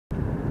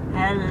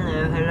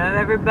Hello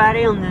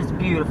everybody on this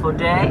beautiful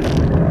day.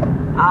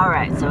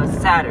 Alright, so it's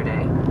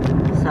Saturday.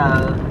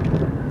 So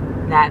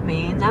that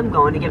means I'm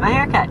going to get my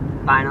hair cut,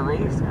 finally.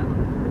 So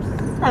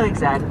I'm so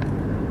excited.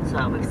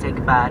 So we can say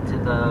goodbye to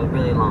the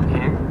really long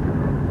hair.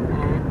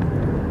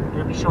 And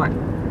it'll be short.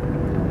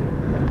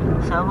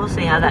 So we'll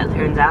see how that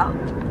turns out.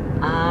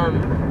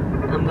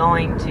 I'm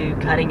going to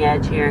Cutting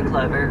Edge here in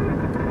Clover.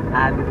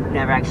 I've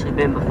never actually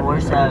been before,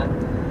 so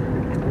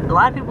a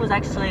lot of people was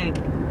actually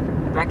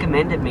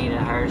recommended me to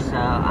her, so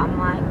I'm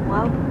like,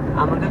 well,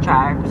 I'm gonna go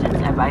try her since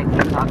everybody's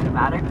been talking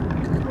about her.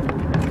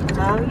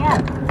 So yeah.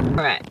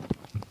 Alright,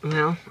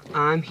 well,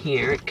 I'm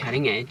here at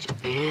Cutting Edge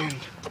and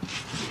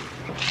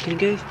I'm gonna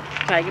go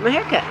try to get my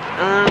hair cut.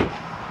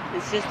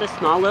 It's just a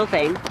small little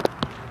thing. So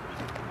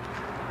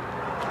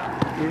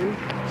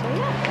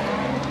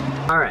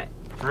yeah. Alright,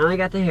 finally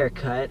got the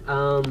haircut.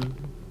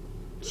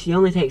 She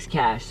only takes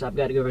cash, so I've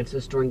got to go run to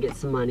the store and get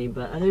some money,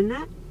 but other than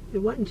that, it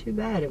wasn't too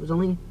bad. It was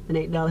only an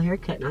 $8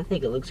 haircut, and I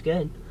think it looks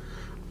good.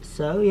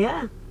 So,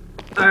 yeah.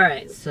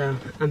 Alright, so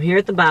I'm here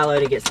at the Bilo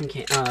to get some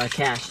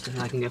cash so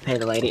I can go pay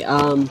the lady.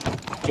 I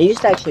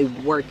used to actually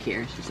work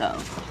here, so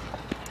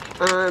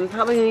I'm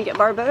probably going to get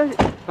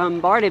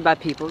bombarded by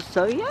people.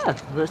 So, yeah,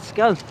 let's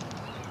go.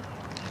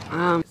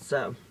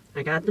 So,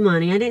 I got the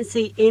money. I didn't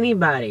see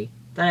anybody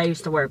that I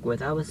used to work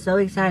with. I was so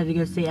excited to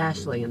go see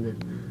Ashley, and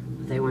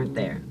then they weren't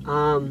there.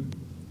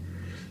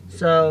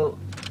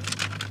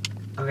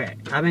 Okay,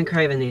 I've been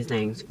craving these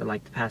things for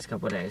like the past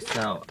couple of days,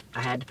 so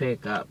I had to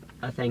pick up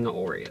a thing of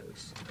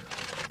Oreos.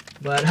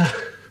 But,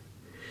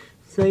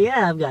 so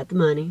yeah, I've got the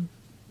money.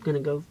 I'm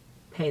gonna go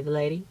pay the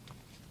lady,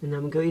 and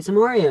I'm gonna go eat some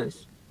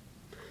Oreos.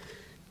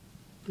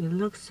 It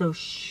looks so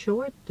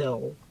short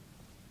though,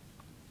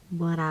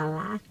 but I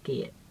like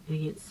it.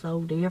 It's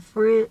so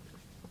different.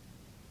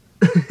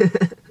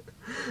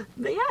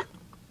 But yeah,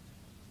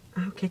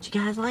 I'll catch you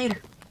guys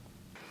later.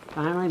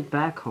 Finally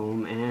back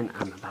home, and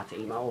I'm about to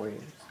eat my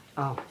Oreos.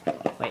 Oh,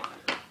 wait.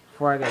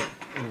 Before I go,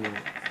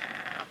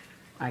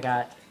 I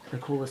got the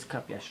coolest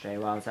cup yesterday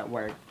while I was at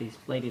work. These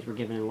ladies were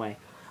giving it away.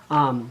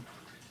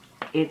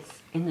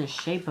 It's in the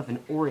shape of an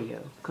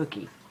Oreo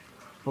cookie.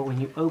 But when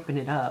you open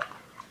it up,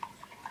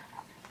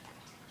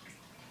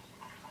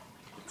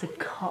 it's a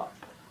cup.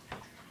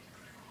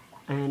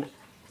 And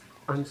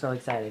I'm so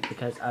excited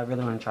because I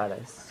really want to try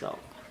this. So,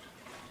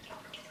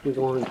 we're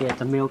going to get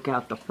the milk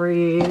out the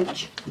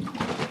fridge.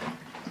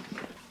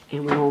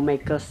 And we're going to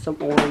make us some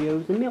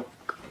Oreos and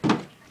milk.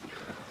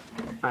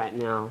 Alright,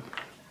 now,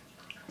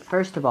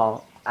 first of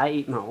all, I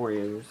eat my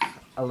Oreos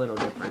a little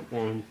different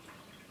than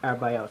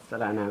everybody else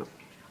that I know.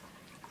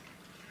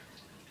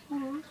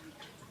 Okay.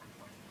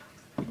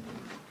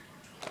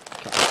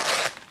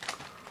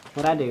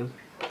 What I do,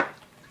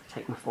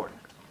 take my fork.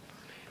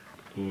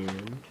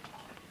 And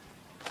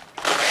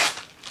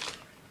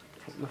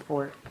take my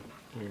fork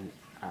and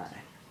I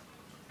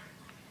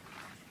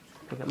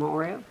pick up my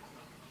Oreo.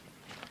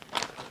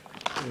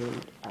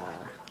 And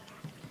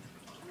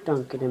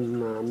dunk it in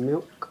my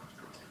milk.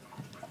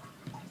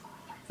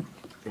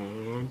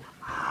 And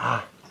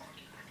I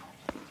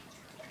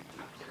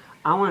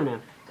want to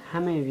know, how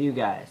many of you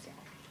guys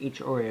eat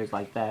your Oreos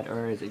like that,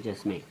 or is it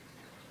just me?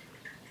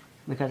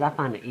 Because I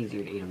find it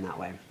easier to eat them that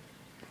way.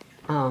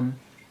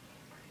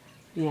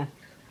 Yeah.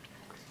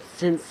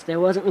 Since there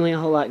wasn't really a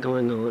whole lot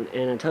going on,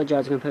 and I told you I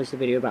was going to post a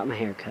video about my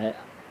haircut,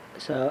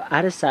 so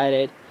I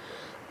decided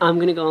I'm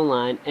going to go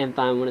online and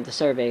find one of the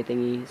survey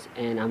thingies,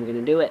 and I'm going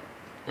to do it.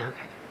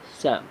 Okay,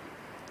 so,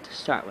 to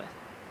start with,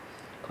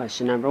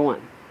 question number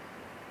 1.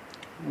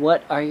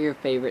 What are your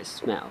favorite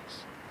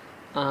smells?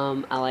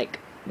 I like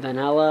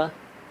vanilla,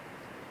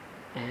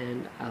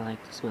 and I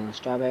like the smell of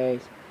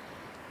strawberries.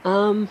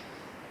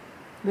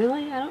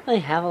 Really, I don't really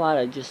have a lot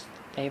of just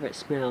favorite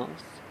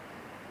smells.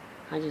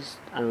 I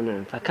don't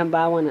know, if I come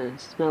by one and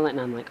smell it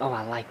and I'm like, oh,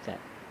 I like that.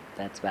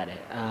 That's about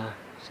it.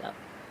 So,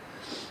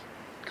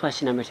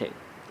 question number 2.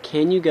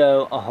 Can you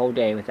go a whole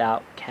day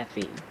without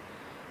caffeine?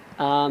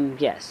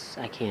 Yes,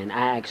 I can.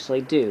 I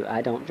actually do.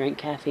 I don't drink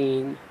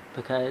caffeine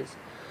because,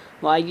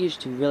 well, I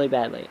used to really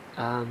badly.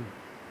 I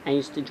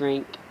used to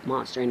drink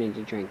Monster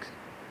Energy drinks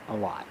a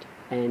lot.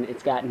 And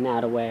it's gotten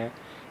out of where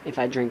if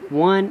I drink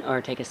one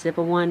or take a sip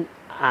of one,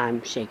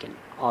 I'm shaking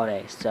all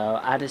day. So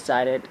I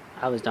decided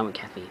I was done with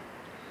caffeine.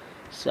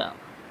 So,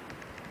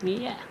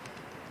 yeah.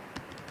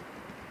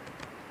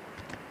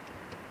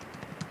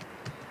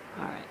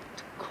 Alright.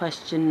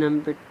 Question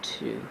number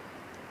 2.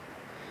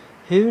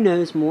 Who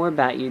knows more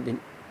about you than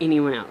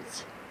anyone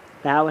else?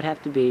 That would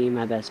have to be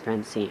my best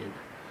friend, Sienna.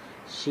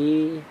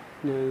 She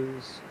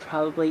knows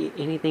probably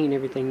anything and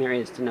everything there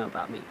is to know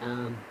about me.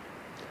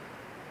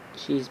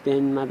 She's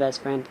been my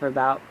best friend for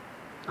about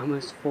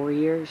almost 4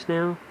 years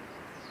now.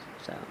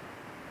 So,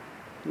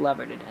 love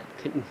her to death.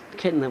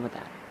 Couldn't live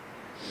without her.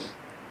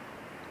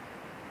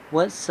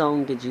 What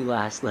song did you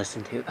last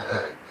listen to?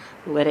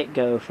 Let It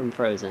Go from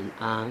Frozen.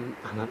 I'm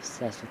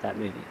obsessed with that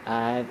movie.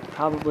 I've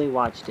probably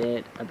watched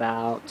it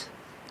about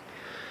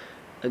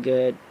a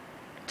good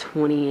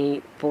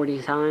 28,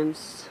 40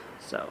 times.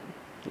 So,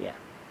 yeah.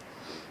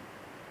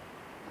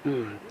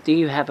 Do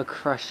you have a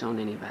crush on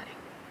anybody?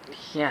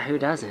 Yeah, who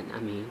doesn't? I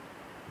mean,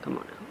 come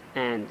on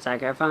now. And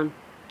Zac Efron,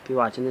 if you're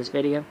watching this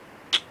video,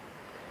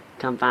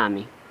 come find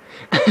me.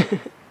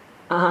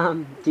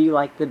 Do you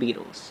like the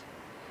Beatles?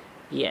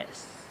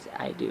 Yes,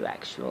 I do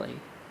actually.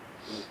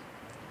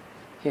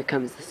 Here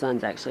Comes the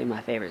Sun's actually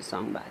my favorite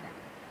song by them.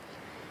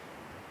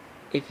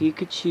 If you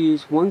could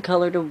choose one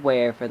color to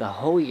wear for the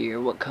whole year,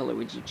 what color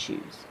would you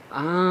choose?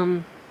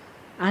 I'd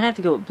have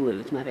to go with blue.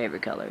 It's my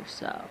favorite color,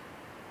 so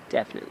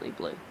definitely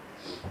blue.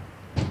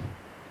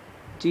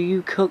 Do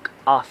you cook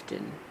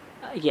often?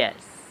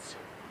 Yes.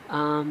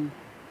 I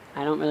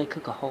don't really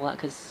cook a whole lot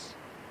because,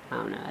 I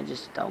don't know, I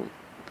just don't.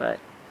 But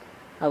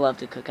I love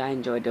to cook. I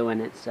enjoy doing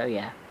it, so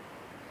yeah.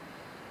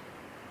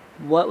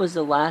 What was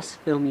the last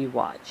film you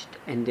watched,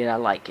 and did I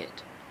like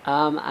it?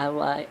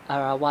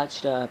 I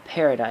watched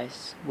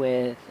Paradise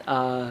with,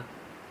 what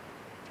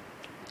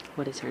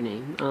is her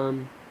name?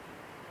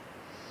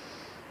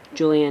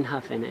 Julianne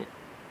Hough in it,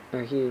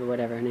 or Hugh,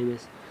 whatever her name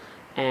is,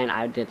 and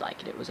I did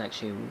like it. It was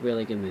actually a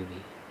really good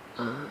movie.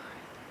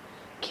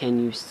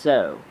 Can you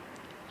sew?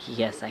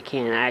 Yes, I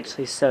can. I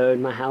actually sewed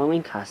my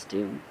Halloween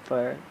costume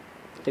for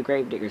the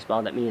Gravediggers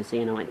Ball that me and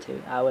Sienna went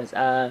to. I was,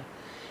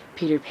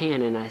 Peter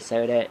Pan, and I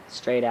sewed it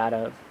straight out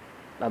of,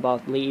 I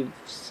bought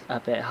leaves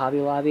up at Hobby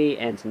Lobby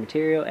and some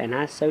material, and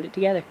I sewed it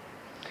together.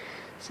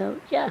 So,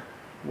 yeah.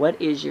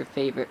 What is your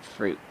favorite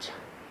fruit?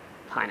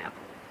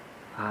 Pineapple.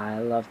 I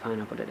love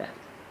pineapple to death.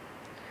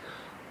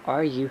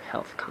 Are you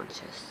health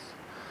conscious?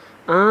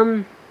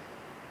 When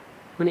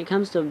it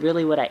comes to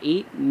really what I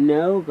eat,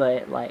 no,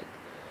 but, like,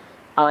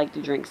 I like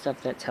to drink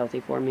stuff that's healthy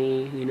for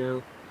me, you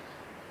know.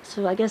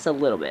 So, I guess a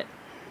little bit.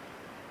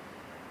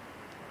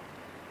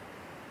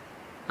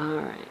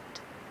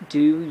 Alright.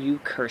 Do you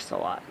curse a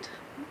lot?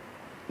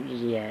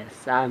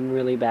 Yes, I'm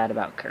really bad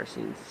about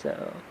cursing,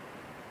 so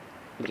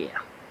yeah.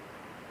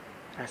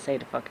 I say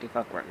the fuckity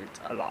fuck words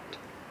a lot.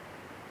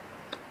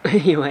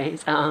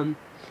 Anyways,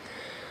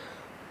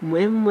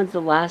 when was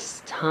the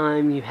last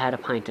time you had a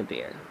pint of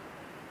beer?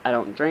 I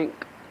don't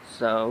drink,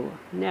 so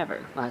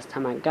never. Last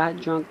time I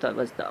got drunk, that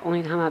was the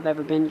only time I've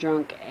ever been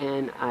drunk,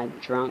 and I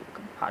drank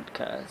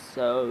vodka,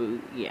 so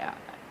yeah.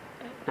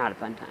 Not a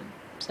fun time.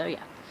 So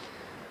yeah.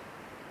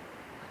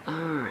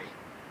 Alright.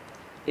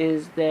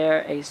 Is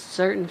there a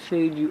certain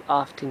food you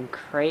often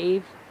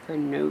crave for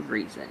no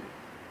reason?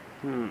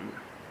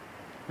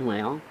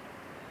 Well,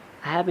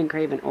 I have been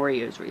craving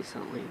Oreos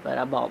recently, but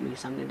I bought me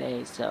some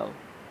today, so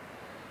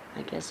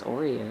I guess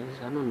Oreos,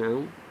 I don't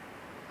know.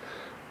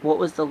 What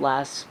was the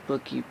last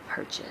book you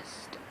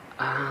purchased?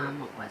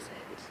 What was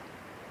it?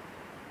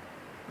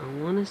 I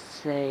want to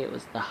say it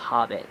was The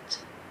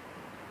Hobbit.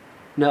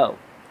 No,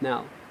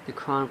 the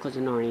Chronicles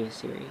of Narnia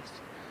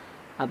series.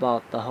 I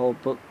bought the whole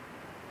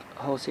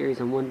series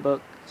in one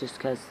book just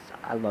because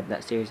I love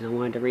that series and I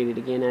wanted to read it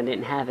again. I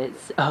didn't have it,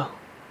 so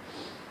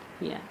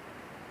yeah.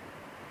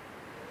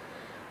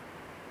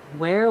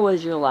 Where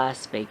was your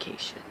last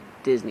vacation?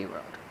 Disney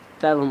World.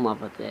 Fell in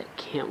love with it.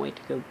 Can't wait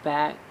to go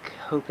back.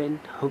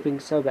 Hoping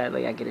so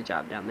badly I get a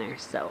job down there.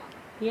 So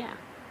yeah.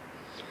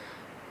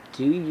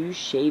 Do you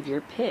shave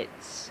your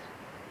pits?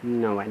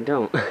 No, I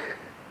don't.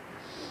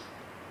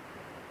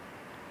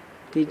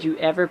 Did you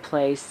ever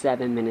play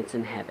 7 Minutes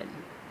in Heaven?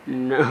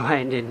 No,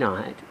 I did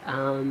not.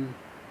 No.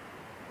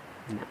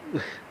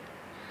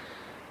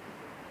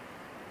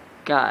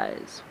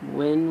 Guys,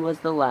 when was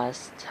the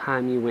last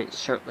time you went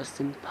shirtless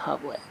in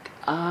public?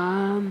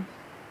 I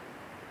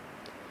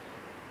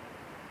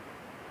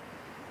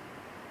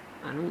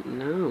don't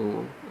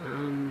know.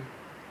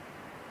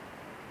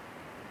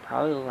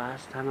 Probably the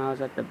last time I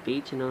was at the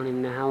beach, and I don't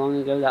even know how long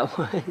ago that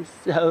was,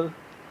 so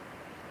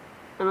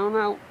I don't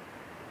know.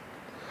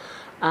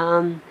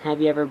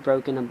 Have you ever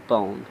broken a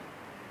bone?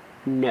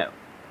 No.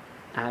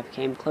 I've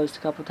came close a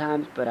couple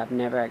times, but I've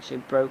never actually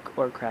broke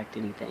or cracked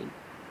anything.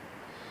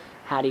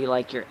 How do you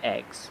like your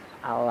eggs?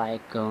 I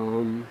like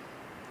I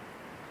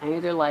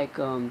either like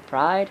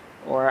fried,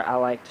 or I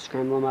like to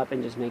scramble them up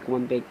and just make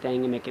one big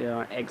thing and make it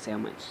an egg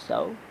sandwich.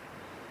 So,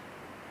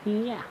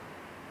 yeah.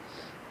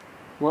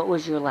 What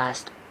was your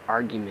last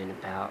argument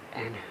about,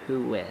 and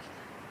who with?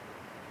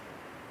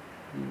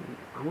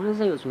 I want to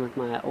say it was with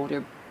my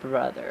older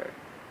brother.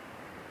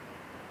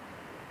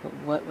 But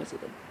what was it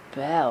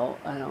about?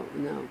 I don't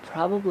know.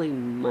 Probably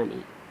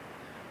money.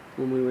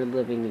 When we were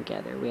living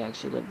together. We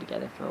actually lived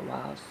together for a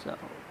while, so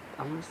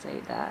I want to say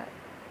that.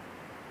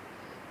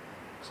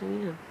 So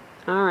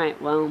yeah.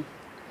 Alright, well,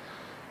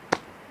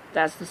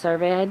 that's the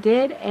survey I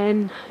did,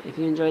 and if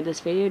you enjoyed this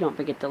video, don't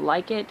forget to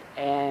like it,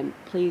 and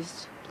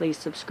please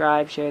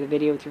subscribe, share the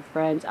video with your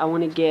friends. I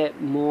want to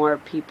get more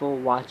people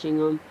watching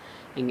them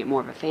and get more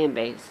of a fan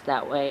base.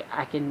 That way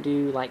I can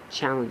do like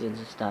challenges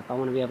and stuff. I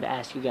want to be able to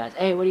ask you guys,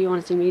 hey, what do you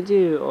want to see me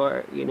do?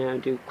 Or, you know,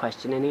 do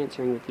question and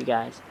answering with you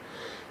guys.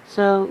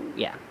 So,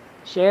 yeah.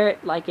 Share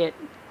it, like it,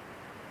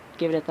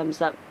 give it a thumbs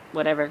up,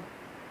 whatever.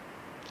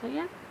 So,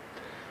 yeah.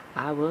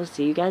 I will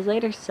see you guys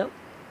later. So,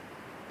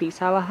 peace,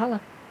 holla, holla.